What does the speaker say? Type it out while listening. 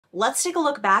let's take a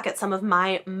look back at some of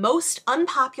my most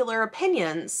unpopular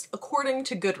opinions according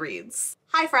to Goodreads.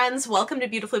 Hi friends, welcome to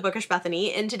Beautifully Bookish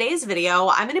Bethany. In today's video,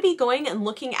 I'm going to be going and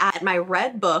looking at my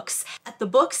read books, at the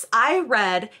books I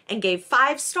read and gave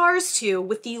 5 stars to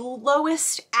with the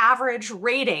lowest average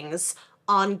ratings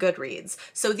on Goodreads.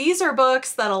 So these are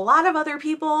books that a lot of other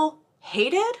people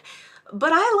hated,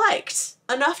 but I liked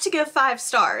enough to give 5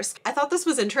 stars. I thought this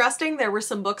was interesting. There were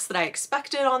some books that I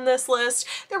expected on this list.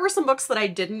 There were some books that I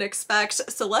didn't expect.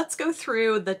 So let's go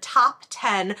through the top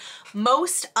 10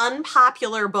 most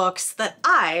unpopular books that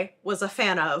I was a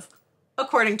fan of,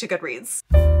 according to Goodreads.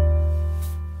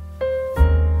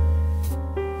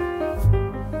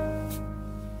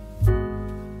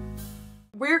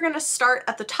 We're gonna start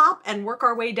at the top and work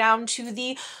our way down to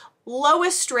the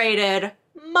lowest rated,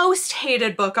 most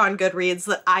hated book on Goodreads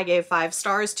that I gave 5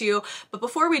 stars to. But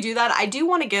before we do that, I do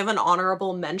want to give an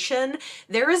honorable mention.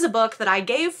 There is a book that I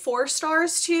gave 4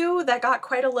 stars to that got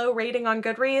quite a low rating on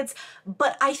Goodreads,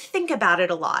 but I think about it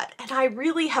a lot and I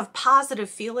really have positive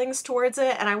feelings towards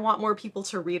it and I want more people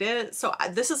to read it. So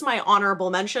this is my honorable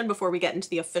mention before we get into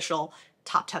the official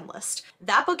top 10 list.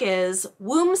 That book is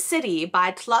Womb City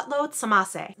by Tlotlo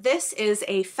Tsamase. This is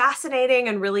a fascinating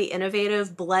and really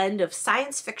innovative blend of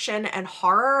science fiction and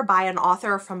horror by an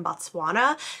author from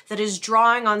Botswana that is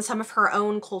drawing on some of her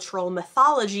own cultural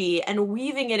mythology and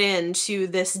weaving it into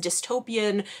this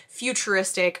dystopian,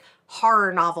 futuristic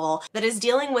horror novel that is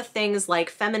dealing with things like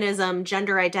feminism,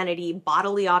 gender identity,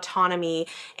 bodily autonomy,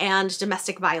 and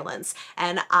domestic violence.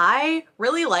 And I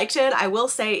really liked it. I will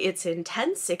say it's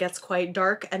intense. It gets quite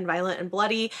dark and violent and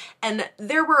bloody. And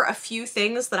there were a few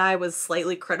things that I was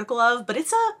slightly critical of, but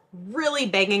it's a really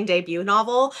banging debut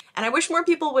novel. And I wish more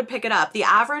people would pick it up. The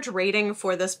average rating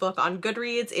for this book on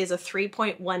Goodreads is a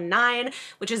 3.19,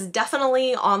 which is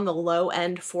definitely on the low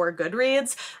end for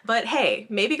Goodreads. But hey,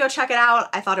 maybe go check it out.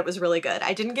 I thought it was really good.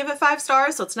 I didn't give it 5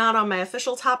 stars, so it's not on my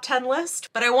official top 10 list,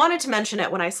 but I wanted to mention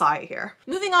it when I saw it here.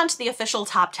 Moving on to the official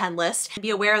top 10 list,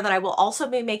 be aware that I will also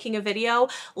be making a video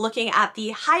looking at the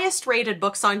highest rated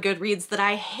books on Goodreads that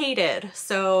I hated,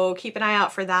 so keep an eye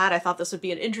out for that. I thought this would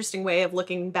be an interesting way of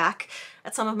looking back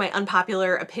at some of my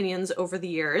unpopular opinions over the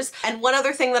years. And one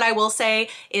other thing that I will say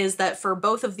is that for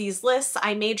both of these lists,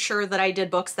 I made sure that I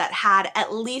did books that had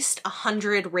at least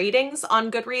 100 ratings on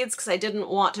Goodreads because I didn't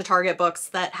want to target books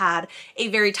that had a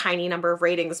very tiny number of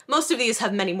ratings. Most of these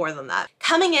have many more than that.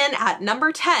 Coming in at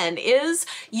number 10 is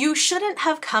You Shouldn't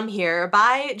Have Come Here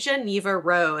by Geneva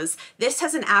Rose. This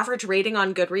has an average rating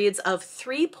on Goodreads of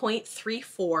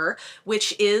 3.34,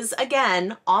 which is,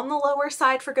 again, on the lower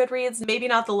side for Goodreads, maybe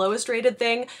not the lowest rated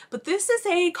thing, but this is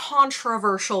a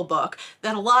controversial book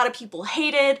that a lot of people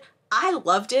hated. I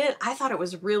loved it. I thought it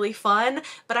was really fun,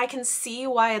 but I can see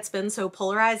why it's been so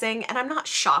polarizing, and I'm not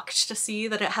shocked to see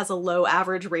that it has a low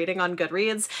average rating on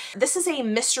Goodreads. This is a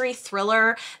mystery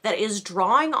thriller that is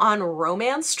drawing on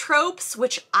romance tropes,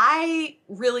 which I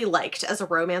really liked as a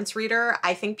romance reader.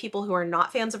 I think people who are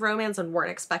not fans of romance and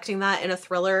weren't expecting that in a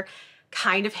thriller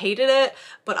kind of hated it,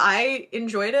 but I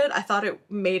enjoyed it. I thought it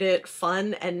made it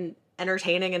fun and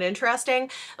entertaining and interesting.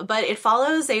 But it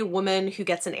follows a woman who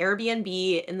gets an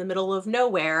Airbnb in the middle of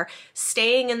nowhere,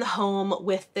 staying in the home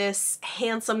with this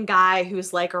handsome guy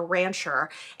who's like a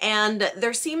rancher. And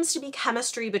there seems to be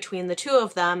chemistry between the two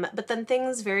of them, but then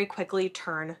things very quickly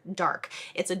turn dark.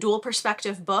 It's a dual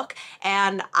perspective book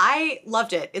and I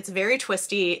loved it. It's very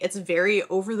twisty. It's very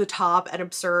over the top and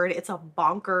absurd. It's a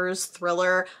bonkers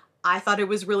thriller. I thought it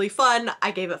was really fun.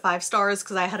 I gave it 5 stars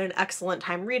because I had an excellent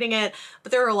time reading it,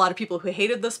 but there are a lot of people who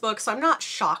hated this book, so I'm not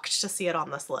shocked to see it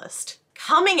on this list.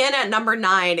 Coming in at number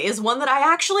 9 is one that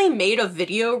I actually made a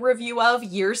video review of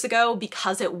years ago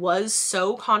because it was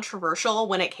so controversial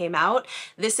when it came out.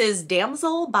 This is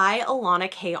Damsel by Alana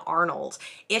K. Arnold.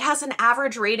 It has an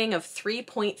average rating of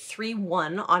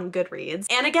 3.31 on Goodreads.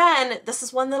 And again, this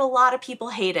is one that a lot of people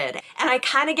hated. And I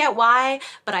kind of get why,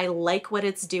 but I like what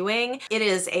it's doing. It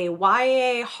is a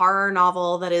YA horror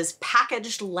novel that is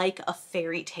packaged like a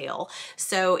fairy tale.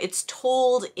 So it's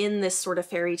told in this sort of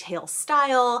fairy tale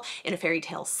style, in a fairy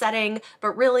tale setting,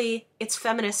 but really it's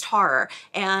feminist horror.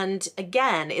 And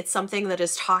again, it's something that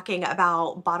is talking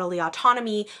about bodily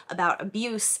autonomy, about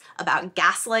abuse, about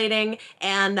gaslighting,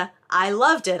 and I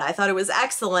loved it. I thought it was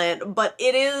excellent, but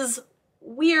it is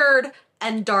weird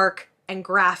and dark and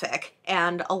graphic,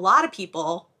 and a lot of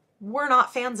people were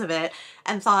not fans of it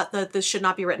and thought that this should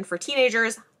not be written for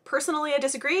teenagers. Personally, I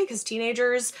disagree because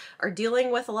teenagers are dealing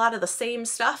with a lot of the same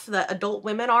stuff that adult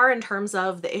women are in terms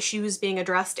of the issues being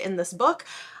addressed in this book.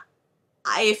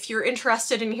 If you're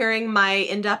interested in hearing my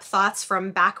in-depth thoughts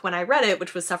from back when I read it,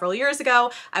 which was several years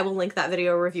ago, I will link that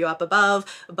video review up above.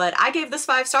 But I gave this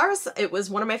 5 stars. It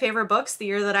was one of my favorite books the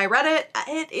year that I read it.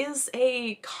 It is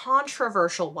a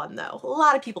controversial one though. A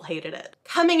lot of people hated it.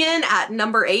 Coming in at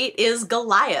number 8 is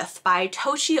Goliath by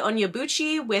Toshi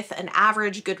Onyebuchi with an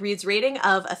average Goodreads rating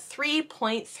of a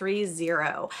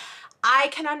 3.30. I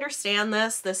can understand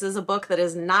this. This is a book that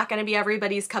is not going to be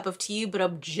everybody's cup of tea, but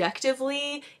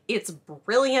objectively, it's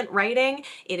brilliant writing.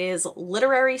 It is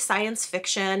literary science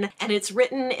fiction, and it's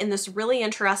written in this really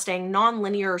interesting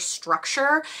non-linear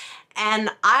structure.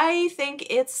 And I think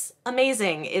it's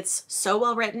amazing. It's so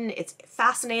well written, it's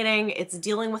fascinating, it's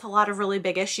dealing with a lot of really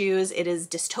big issues, it is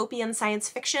dystopian science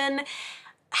fiction.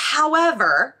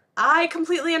 However, I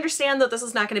completely understand that this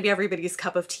is not going to be everybody's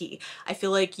cup of tea. I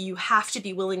feel like you have to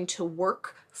be willing to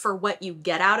work for what you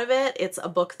get out of it. It's a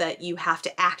book that you have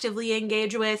to actively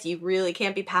engage with. You really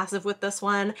can't be passive with this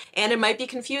one. And it might be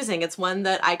confusing. It's one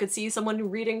that I could see someone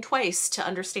reading twice to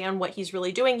understand what he's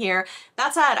really doing here.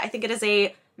 That said, I think it is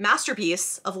a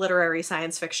masterpiece of literary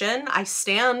science fiction. I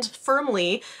stand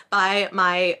firmly by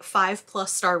my 5+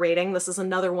 star rating. This is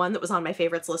another one that was on my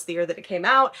favorites list the year that it came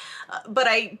out, but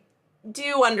I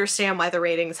do understand why the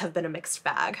ratings have been a mixed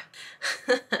bag.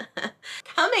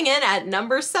 Coming in at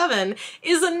number 7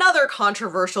 is another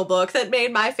controversial book that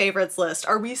made my favorites list.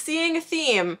 Are we seeing a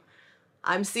theme?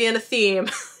 I'm seeing a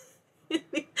theme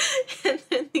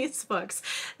in these books.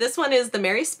 This one is The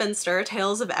Merry Spinster,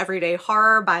 Tales of Everyday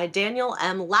Horror by Daniel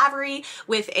M. Lavery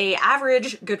with a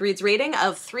average Goodreads rating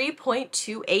of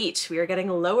 3.28. We are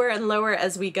getting lower and lower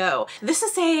as we go. This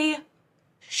is a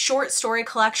short story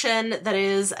collection that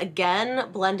is,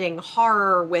 again, blending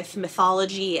horror with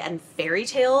mythology and fairy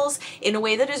tales in a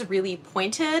way that is really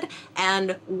pointed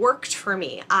and worked for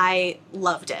me. I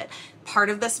loved it. Part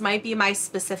of this might be my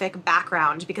specific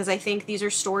background, because I think these are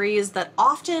stories that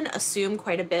often assume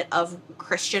quite a bit of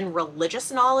Christian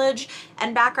religious knowledge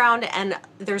and background, and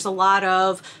there's a lot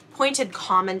of pointed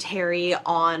commentary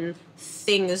on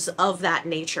things of that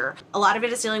nature. A lot of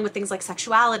it is dealing with things like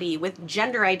sexuality, with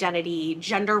gender identity,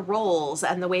 gender roles,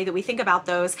 and the way that we think about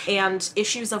those, and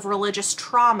issues of religious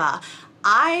trauma.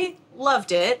 I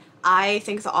loved it. I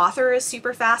think the author is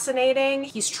super fascinating.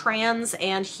 He's trans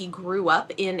and he grew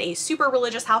up in a super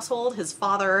religious household. His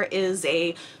father is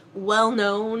a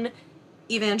well-known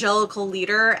evangelical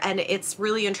leader, and it's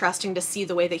really interesting to see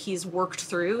the way that he's worked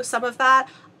through some of that.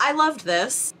 I loved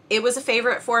this. It was a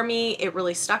favorite for me. It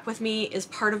really stuck with me. Is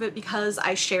part of it because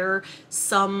I share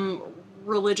some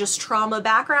religious trauma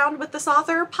background with this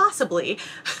author? Possibly.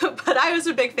 But I was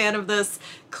a big fan of this.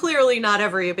 Clearly not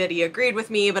everybody agreed with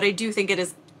me, but I do think it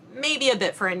is maybe a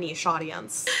bit for a niche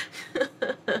audience.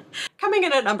 Coming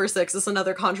in at number 6 is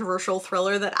another controversial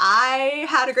thriller that I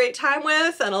had a great time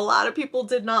with and a lot of people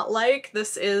did not like.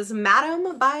 This is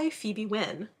Madam by Phoebe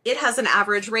Wynne. It has an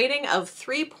average rating of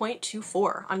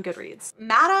 3.24 on Goodreads.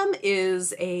 Madam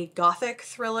is a gothic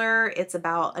thriller. It's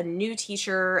about a new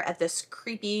teacher at this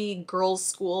creepy girls'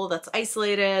 school that's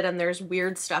isolated and there's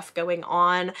weird stuff going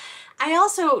on. I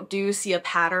also do see a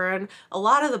pattern. A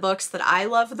lot of the books that I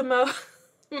love the most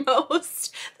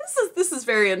this is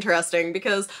very interesting,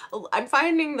 because I'm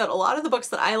finding that a lot of the books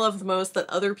that I love the most that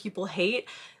other people hate,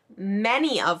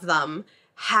 many of them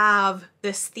have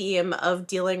this theme of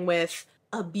dealing with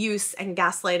abuse and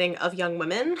gaslighting of young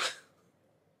women.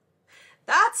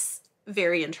 That's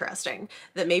very interesting,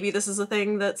 that maybe this is a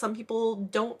thing that some people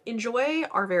don't enjoy,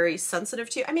 are very sensitive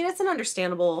to. I mean, it's an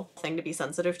understandable thing to be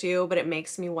sensitive to, but it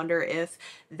makes me wonder if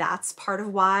that's part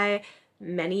of why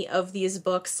many of these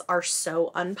books are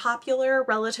so unpopular,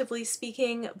 relatively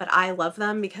speaking, but I love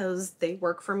them because they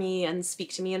work for me and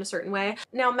speak to me in a certain way.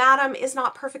 Now, Madam is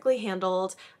not perfectly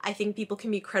handled. I think people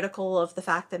can be critical of the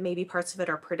fact that maybe parts of it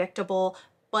are predictable,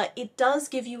 but it does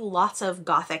give you lots of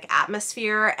gothic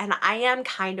atmosphere, and I am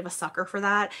kind of a sucker for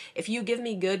that. If you give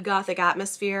me good gothic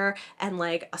atmosphere and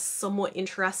like a somewhat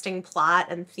interesting plot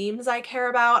and themes I care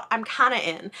about, I'm kind of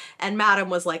in, and Madam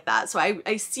was like that. So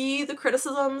I see the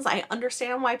criticisms, I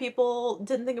understand why people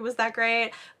didn't think it was that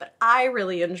great, but I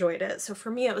really enjoyed it. So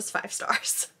for me, it was 5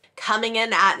 stars. Coming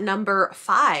in at number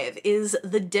 5 is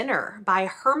The Dinner by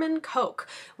Herman Koch,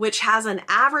 which has an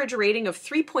average rating of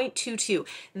 3.22.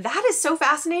 That is so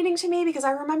fascinating to me because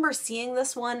I remember seeing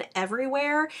this one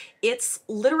everywhere. It's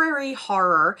literary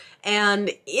horror and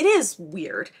it is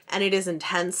weird and it is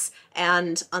intense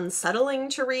and unsettling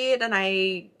to read, and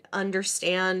I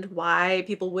understand why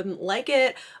people wouldn't like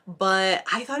it, but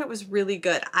I thought it was really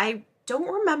good. I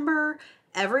don't remember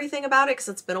everything about it because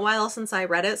it's been a while since I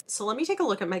read it. So let me take a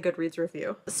look at my Goodreads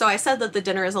review. So I said that The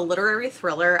Dinner is a literary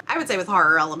thriller, I would say with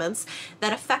horror elements,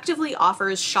 that effectively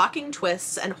offers shocking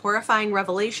twists and horrifying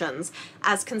revelations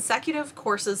as consecutive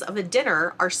courses of a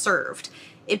dinner are served.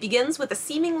 It begins with a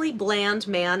seemingly bland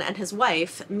man and his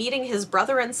wife meeting his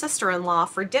brother and sister-in-law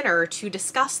for dinner to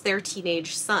discuss their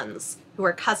teenage sons, who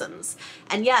are cousins.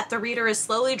 And yet, the reader is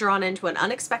slowly drawn into an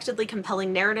unexpectedly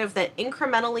compelling narrative that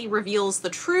incrementally reveals the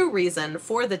true reason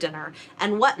for the dinner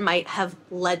and what might have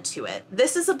led to it.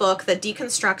 This is a book that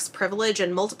deconstructs privilege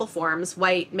in multiple forms,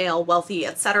 white, male, wealthy,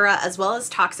 etc., as well as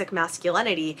toxic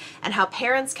masculinity, and how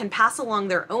parents can pass along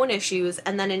their own issues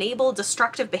and then enable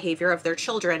destructive behavior of their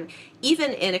children,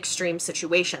 even in extreme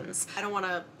situations. I don't want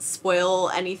to spoil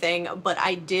anything, but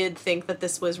I did think that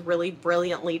this was really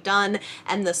brilliantly done,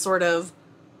 and the sort of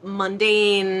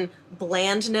mundane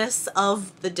blandness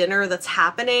of the dinner that's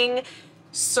happening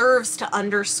serves to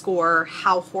underscore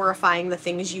how horrifying the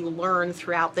things you learn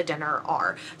throughout the dinner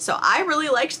are. So I really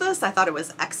liked this. I thought it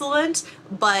was excellent,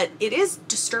 but it is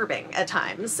disturbing at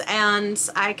times, and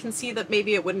I can see that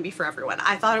maybe it wouldn't be for everyone.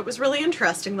 I thought it was really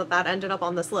interesting that that ended up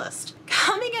on this list.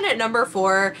 Coming in at number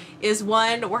 4 is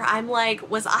one where I'm like,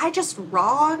 was I just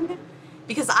wrong?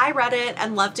 Because I read it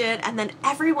and loved it, and then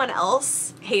everyone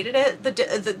else hated it.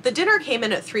 The dinner came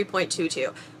in at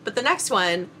 3.22, but the next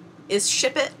one is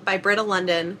Ship It by Britta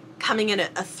London, coming in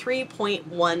at a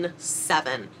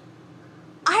 3.17.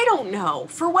 I don't know.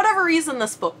 For whatever reason,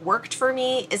 this book worked for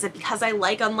me. Is it because I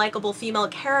like unlikable female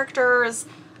characters?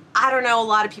 I don't know. A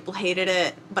lot of people hated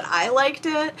it, but I liked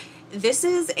it. This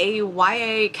is a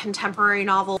YA contemporary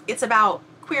novel. It's about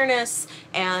queerness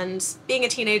and being a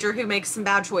teenager who makes some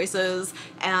bad choices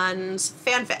and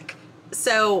fanfic.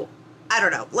 So, I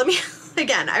don't know. Let me...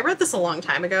 Again, I read this a long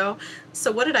time ago,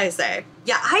 so what did I say?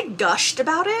 Yeah, I gushed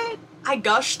about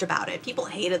it. People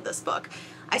hated this book.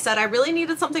 I said I really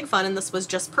needed something fun, and this was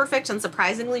just perfect and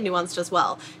surprisingly nuanced as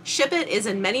well. Ship It is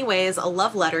in many ways a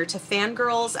love letter to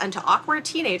fangirls and to awkward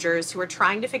teenagers who are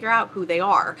trying to figure out who they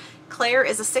are. Claire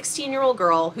is a 16-year-old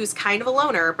girl who's kind of a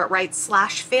loner but writes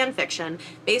 /fanfiction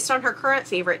based on her current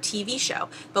favorite TV show.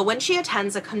 But when she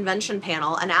attends a convention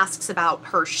panel and asks about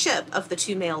her ship of the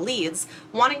 2 male leads,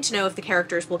 wanting to know if the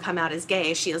characters will come out as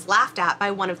gay, she is laughed at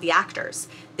by one of the actors.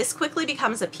 This quickly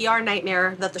becomes a PR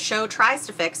nightmare that the show tries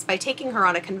to fix by taking her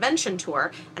on a convention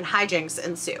tour, and hijinks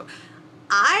ensue.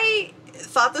 I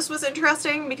thought this was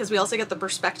interesting because we also get the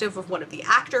perspective of one of the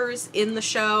actors in the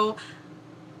show,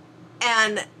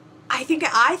 and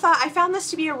I found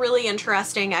this to be a really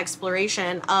interesting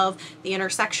exploration of the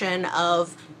intersection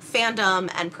of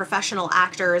fandom and professional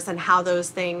actors and how those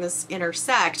things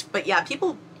intersect. But yeah,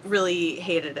 people really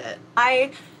hated it.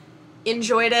 I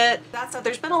enjoyed it. That said,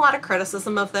 there's been a lot of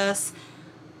criticism of this.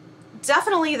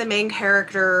 Definitely the main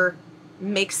character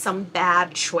makes some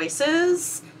bad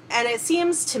choices, and it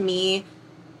seems to me,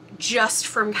 just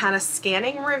from kind of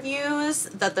scanning reviews,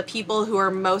 that the people who are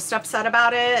most upset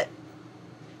about it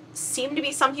seem to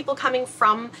be some people coming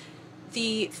from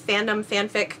the fandom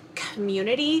fanfic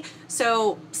community.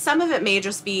 So some of it may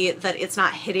just be that it's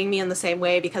not hitting me in the same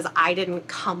way because I didn't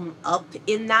come up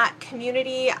in that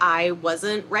community. I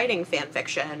wasn't writing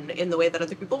fanfiction in the way that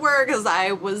other people were because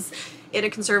I was in a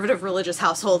conservative religious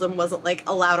household and wasn't like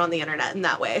allowed on the internet in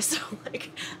that way. So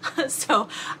so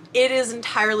it is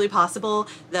entirely possible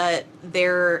that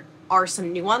there are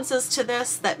some nuances to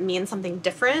this that mean something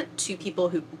different to people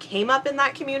who came up in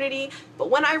that community. But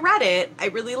when I read it, I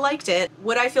really liked it.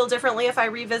 Would I feel differently if I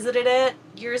revisited it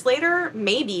years later?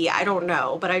 Maybe, I don't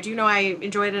know. But I do know I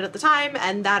enjoyed it at the time,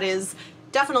 and that is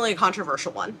definitely a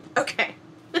controversial one. Okay.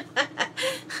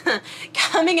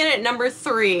 Coming in at number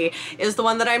 3 is the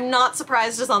one that I'm not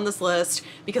surprised is on this list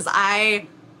because I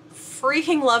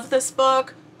freaking love this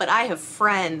book, but I have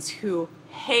friends who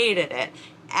hated it.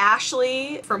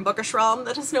 Ashley from Bookish Realm,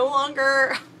 that is no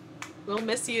longer. We'll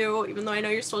miss you, even though I know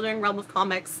you're still doing Realm of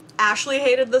Comics. Ashley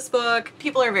hated this book.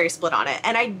 People are very split on it,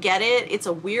 and I get it. It's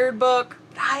a weird book,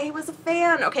 but I was a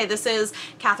fan. Okay, this is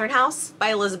Catherine House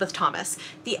by Elizabeth Thomas.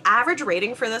 The average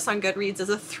rating for this on Goodreads is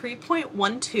a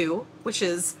 3.12, which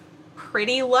is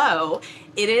pretty low.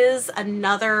 It is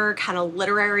another kind of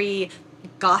literary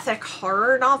gothic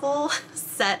horror novel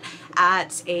set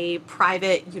at a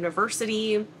private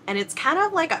university, and it's kind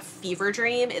of like a fever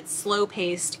dream. It's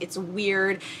slow-paced, it's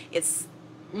weird, it's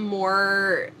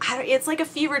more, it's like a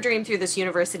fever dream through this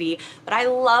university, but I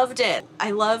loved it.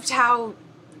 I loved how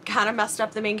kind of messed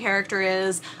up the main character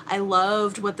is. I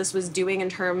loved what this was doing in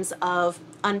terms of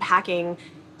unpacking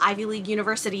Ivy League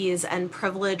universities and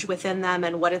privilege within them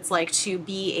and what it's like to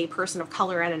be a person of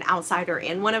color and an outsider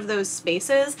in one of those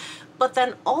spaces. But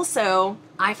then also,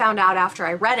 I found out after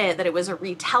I read it that it was a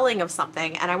retelling of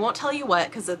something, and I won't tell you what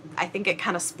because I think it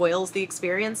kind of spoils the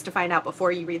experience to find out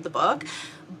before you read the book,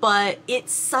 but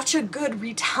it's such a good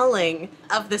retelling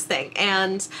of this thing,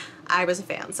 and I was a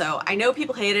fan. So I know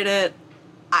people hated it.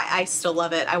 I still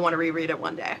love it. I want to reread it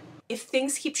one day. If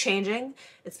things keep changing,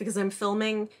 it's because I'm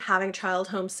filming having a child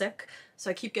homesick, so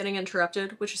I keep getting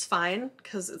interrupted, which is fine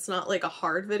because it's not like a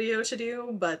hard video to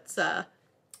do, but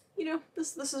you know,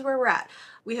 this is where we're at.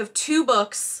 We have 2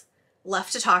 books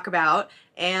left to talk about,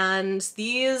 and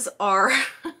these are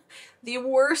the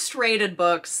worst rated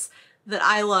books that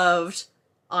I loved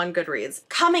on Goodreads.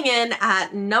 Coming in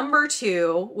at number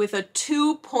 2 with a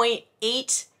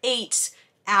 2.88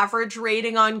 average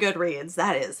rating on Goodreads.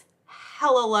 That is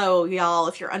hella low, y'all.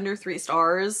 If you're under 3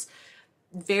 stars,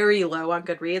 very low on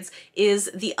Goodreads, is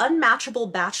The Unmatchable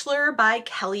Bachelor by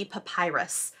Kelly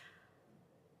Papyrus.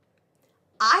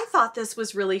 I thought this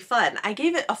was really fun. I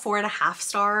gave it a 4.5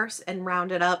 stars and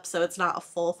rounded up so it's not a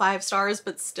full 5 stars,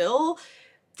 but still,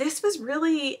 this was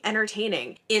really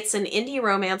entertaining. It's an indie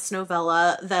romance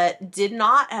novella that did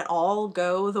not at all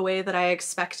go the way that I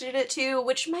expected it to,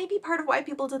 which might be part of why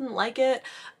people didn't like it,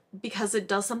 because it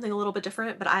does something a little bit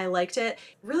different, but I liked it.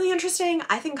 Really interesting.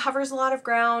 I think covers a lot of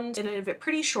ground in a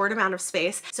pretty short amount of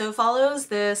space. So it follows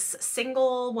this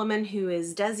single woman who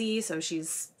is Desi, so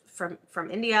she's from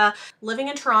India, living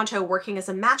in Toronto, working as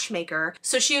a matchmaker.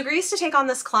 So she agrees to take on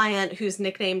this client who's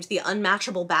nicknamed the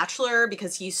Unmatchable Bachelor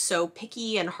because he's so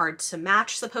picky and hard to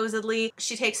match, supposedly.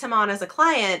 She takes him on as a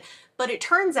client, but it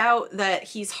turns out that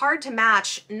he's hard to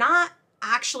match, not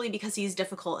actually because he's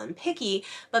difficult and picky,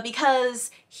 but because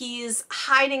he's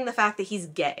hiding the fact that he's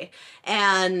gay.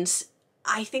 And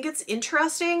I think it's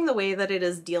interesting the way that it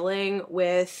is dealing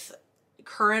with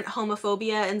current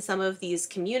homophobia in some of these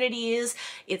communities.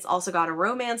 It's also got a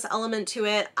romance element to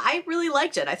it. I really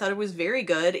liked it. I thought it was very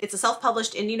good. It's a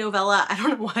self-published indie novella. I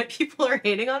don't know why people are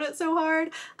hating on it so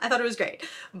hard. I thought it was great.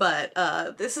 But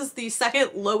this is the second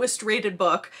lowest rated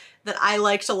book that I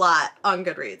liked a lot on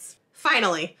Goodreads.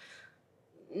 Finally,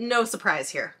 no surprise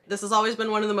here. This has always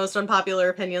been one of the most unpopular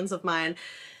opinions of mine.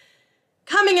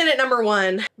 Coming in at number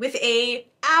 1 with a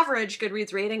average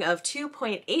Goodreads rating of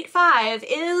 2.85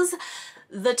 is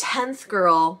The 10th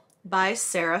Girl by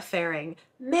Sarah Faring.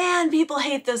 Man, people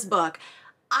hate this book.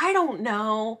 I don't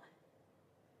know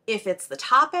if it's the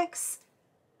topics.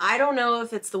 I don't know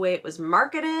if it's the way it was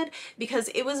marketed, because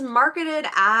it was marketed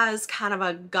as kind of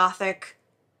a gothic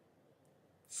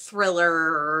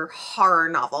thriller horror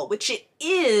novel, which it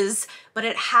is, but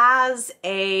it has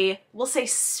a, we'll say,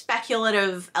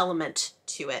 speculative element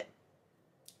to it.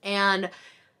 And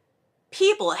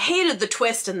people hated the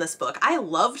twist in this book. I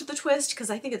loved the twist because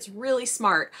I think it's really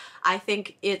smart. I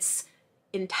think it's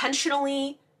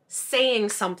intentionally saying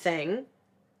something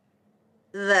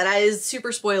that is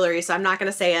super spoilery, so I'm not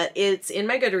gonna say it. It's in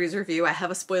my Goodreads review. I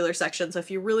have a spoiler section, so if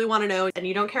you really want to know and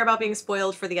you don't care about being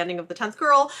spoiled for the ending of The 10th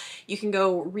Girl, you can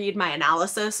go read my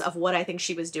analysis of what I think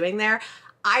she was doing there.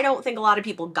 I don't think a lot of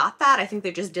people got that. I think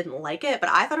they just didn't like it, but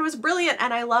I thought it was brilliant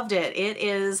and I loved it. It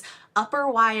is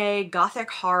upper YA gothic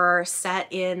horror set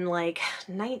in like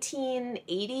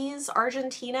 1980s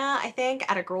Argentina, I think,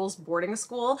 at a girls' boarding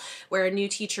school where a new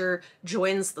teacher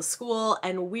joins the school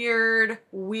and weird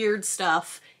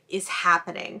stuff is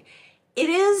happening.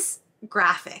 It is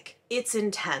graphic. It's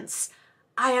intense.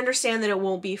 I understand that it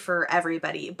won't be for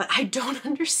everybody, but I don't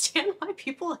understand why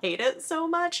people hate it so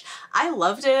much. I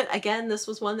loved it. Again, this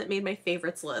was one that made my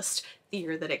favorites list the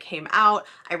year that it came out.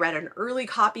 I read an early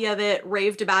copy of it,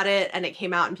 raved about it, and it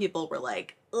came out and people were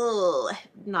like, ugh,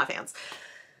 not fans.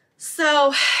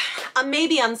 So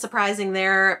maybe unsurprising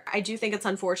there. I do think it's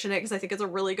unfortunate because I think it's a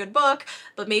really good book,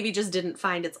 but maybe just didn't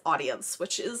find its audience,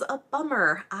 which is a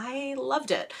bummer. I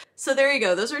loved it. So there you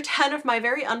go. Those are 10 of my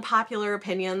very unpopular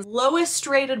opinions. Lowest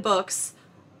rated books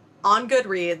on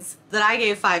Goodreads that I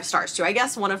gave 5 stars to. I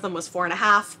guess one of them was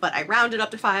 4.5, but I rounded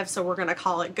up to 5, so we're gonna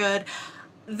call it good.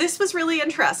 This was really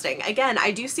interesting. Again,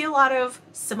 I do see a lot of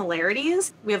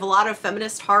similarities. We have a lot of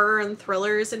feminist horror and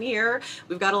thrillers in here.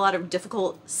 We've got a lot of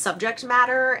difficult subject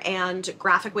matter and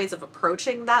graphic ways of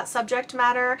approaching that subject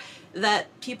matter that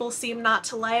people seem not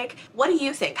to like. What do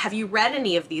you think? Have you read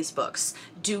any of these books?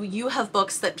 Do you have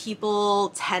books that people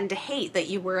tend to hate that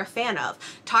you were a fan of?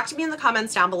 Talk to me in the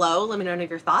comments down below. Let me know any of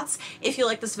your thoughts. If you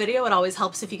like this video, it always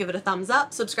helps if you give it a thumbs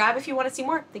up. Subscribe if you want to see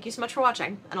more. Thank you so much for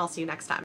watching, and I'll see you next time.